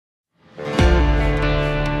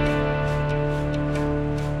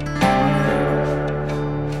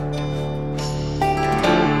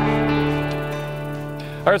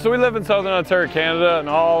All right, so we live in Southern Ontario, Canada, and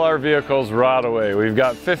all our vehicles rot away. We've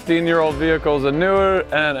got 15-year-old vehicles and newer,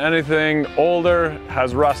 and anything older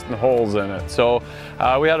has rust and holes in it. So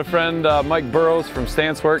we had a friend, Mike Burrows from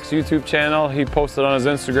Stanceworks YouTube channel. He posted on his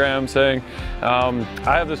Instagram saying,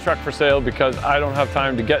 I have this truck for sale because I don't have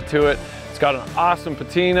time to get to it. It's got an awesome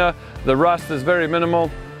patina. The rust is very minimal.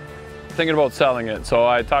 Thinking about selling it. So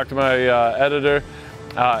I talked to my editor,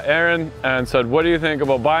 Aaron, and said, what do you think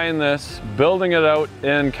about buying this, building it out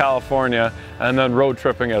in California, and then road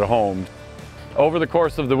tripping it home? Over the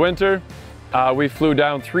course of the winter, we flew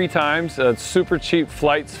down 3 times. It's super cheap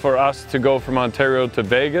flights for us to go from Ontario to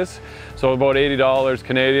Vegas. So about $80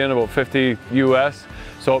 Canadian, about 50 US.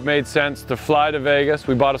 So it made sense to fly to Vegas.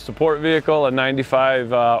 We bought a support vehicle, a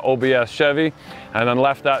 95 OBS Chevy, and then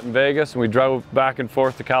left that in Vegas, and we drove back and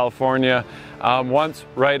forth to California once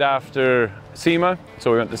right after SEMA.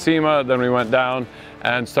 So we went to SEMA, then we went down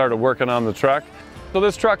and started working on the truck. So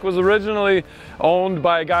this truck was originally owned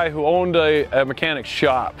by a guy who owned a mechanic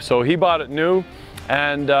shop. So he bought it new,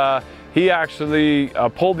 and he actually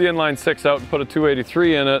pulled the inline 6 out and put a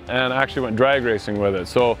 283 in it and actually went drag racing with it.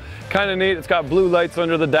 So kind of neat. It's got blue lights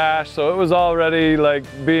under the dash, so it was already like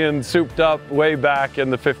being souped up way back in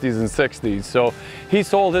the 50s and 60s. So he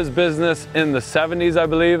sold his business in the 70s, I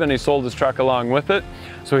believe, and he sold his truck along with it.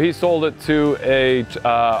 So he sold it to a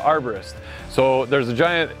arborist. So there's a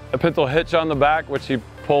giant pintle hitch on the back, which he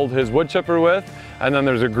pulled his wood chipper with, and then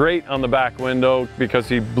there's a grate on the back window because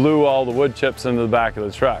he blew all the wood chips into the back of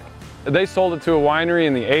the truck. They sold it to a winery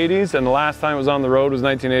in the 80s, and the last time it was on the road was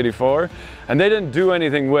 1984, and they didn't do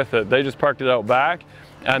anything with it. They just parked it out back,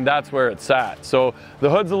 and that's where it sat. So the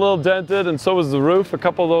hood's a little dented, and so was the roof. A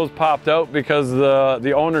couple of those popped out because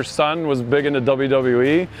the owner's son was big into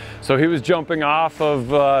WWE, so he was jumping off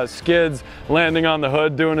of skids, landing on the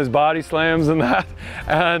hood, doing his body slams and that,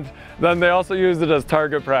 and then they also used it as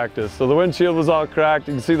target practice. So the windshield was all cracked.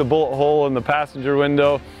 You can see the bullet hole in the passenger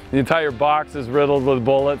window. The entire box is riddled with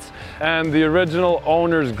bullets. And the original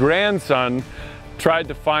owner's grandson tried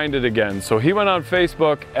to find it again. So he went on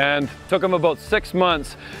Facebook, and took him about 6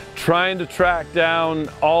 months trying to track down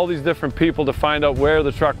all these different people to find out where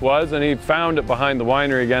the truck was, and he found it behind the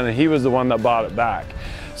winery again, and he was the one that bought it back.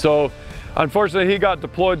 So unfortunately he got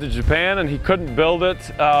deployed to Japan, and he couldn't build it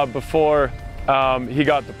before he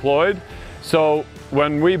got deployed. So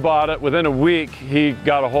when we bought it, within a week, he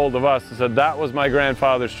got a hold of us and said, that was my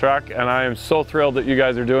grandfather's truck, and I am so thrilled that you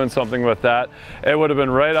guys are doing something with that. It would have been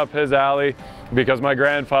right up his alley, because my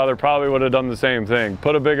grandfather probably would have done the same thing.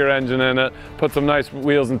 Put a bigger engine in it, put some nice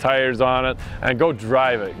wheels and tires on it, and go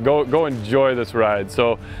drive it. Go enjoy this ride.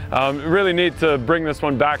 So really neat to bring this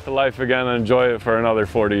one back to life again and enjoy it for another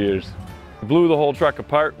 40 years. Blew the whole truck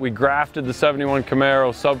apart. We grafted the 71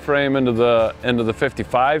 Camaro subframe into the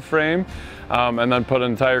 55 frame, and then put an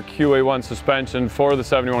entire QA1 suspension for the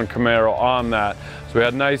 71 Camaro on that. So we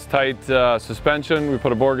had nice tight suspension. We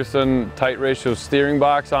put a Borgeson tight ratio steering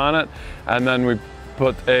box on it, and then we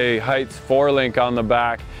put a Heidts 4-link on the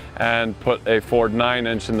back and put a Ford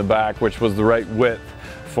 9-inch in the back, which was the right width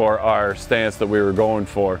for our stance that we were going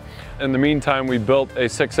for. In the meantime, we built a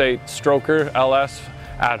 6.8 stroker LS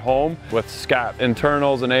at home with Scat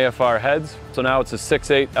internals and AFR heads. So now it's a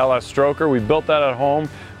 6.8 LS stroker. We built that at home.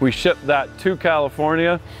 We shipped that to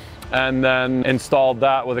California, and then installed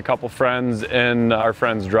that with a couple friends in our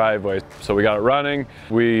friend's driveway. So we got it running.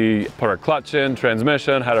 We put our clutch in,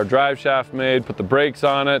 transmission, had our drive shaft made, put the brakes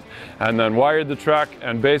on it, and then wired the truck,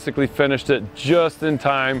 and basically finished it just in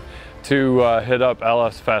time to hit up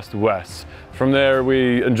LS Fest West. From there,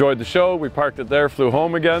 we enjoyed the show. We parked it there, flew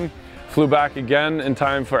home again. Flew back again in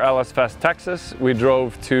time for LS Fest Texas. We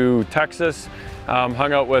drove to Texas,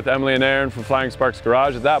 hung out with Emily and Aaron from Deboss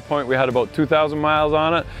Garage. At that point, we had about 2,000 miles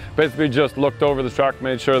on it. Basically just looked over the truck,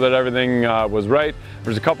 made sure that everything was right.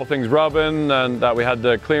 There's a couple things rubbing and that we had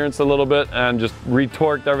to clearance a little bit, and just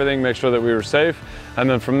retorqued everything, make sure that we were safe. And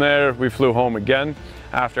then from there, we flew home again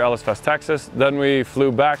after LS Fest Texas. Then we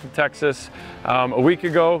flew back to Texas a week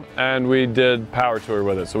ago, and we did power tour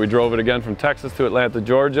with it. So we drove it again from Texas to Atlanta,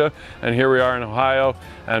 Georgia, and here we are in Ohio,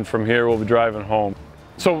 and from here we'll be driving home.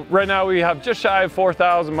 So right now we have just shy of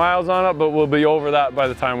 4,000 miles on it, but we'll be over that by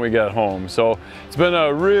the time we get home. So it's been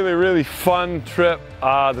a really, really fun trip.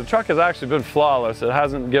 The truck has actually been flawless. It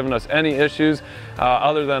hasn't given us any issues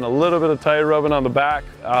other than a little bit of tire rubbing on the back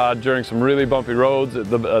during some really bumpy roads.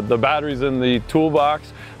 The battery's in the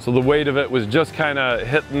toolbox, so the weight of it was just kind of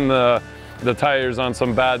hitting the tires on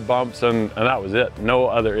some bad bumps, and that was it. No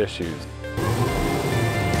other issues.